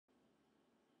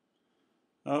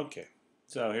Okay,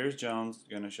 so here's Jones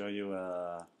going to show you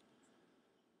a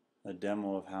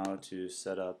demo of how to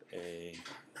set up a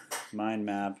mind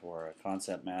map or a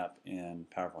concept map in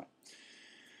PowerPoint.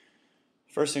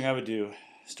 First thing I would do,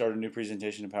 start a new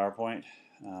presentation in PowerPoint.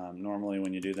 Normally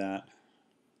when you do that,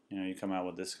 you come out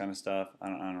with this kind of stuff. I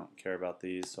don't care about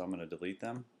these, so I'm going to delete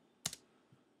them.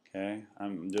 Okay,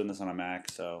 I'm doing this on a Mac,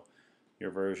 so your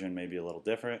version may be a little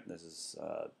different. This is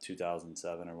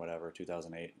 2007 or whatever,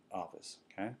 2008 Office.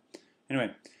 Okay. Anyway,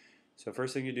 so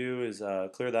first thing you do is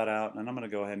clear that out, and I'm going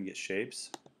to go ahead and get shapes.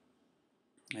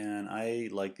 And I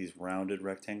like these rounded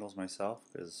rectangles myself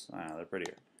because they're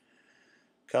prettier.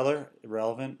 Color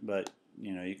irrelevant, but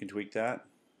you can tweak that.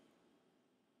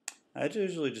 I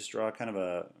usually just draw kind of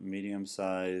a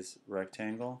medium-sized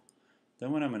rectangle.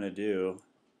 Then what I'm going to do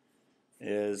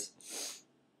is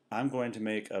I'm going to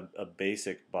make a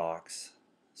basic box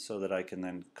so that I can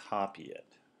then copy it.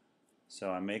 So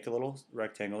I make a little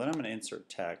rectangle, then I'm going to insert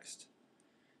text.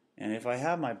 And if I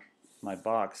have my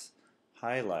box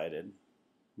highlighted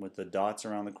with the dots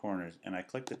around the corners and I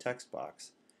click the text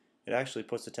box, it actually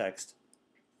puts the text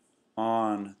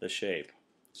on the shape.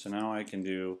 So now I can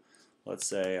do, let's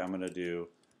say I'm going to do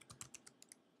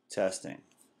testing.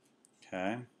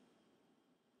 Okay.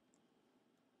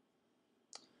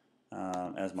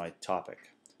 As my topic.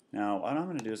 Now what I'm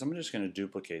going to do is I'm just going to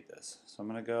duplicate this. So I'm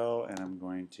going to go and I'm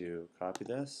going to copy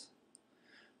this.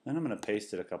 Then I'm going to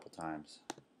paste it a couple times.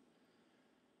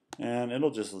 And it'll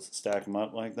just stack them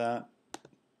up like that.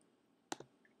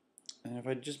 And if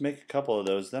I just make a couple of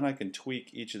those, then I can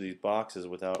tweak each of these boxes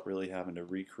without really having to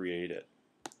recreate it.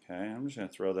 Okay, I'm just going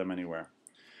to throw them anywhere.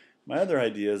 My other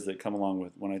ideas that come along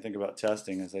with when I think about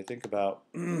testing is I think about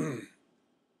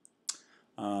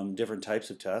different types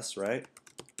of tests, right?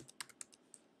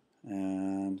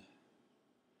 And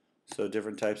so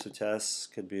different types of tests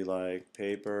could be like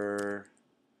paper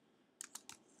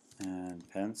and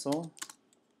pencil,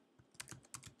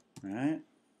 right?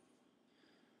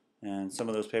 And some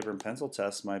of those paper and pencil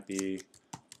tests might be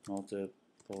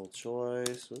multiple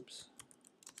choice, oops,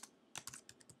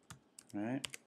 right?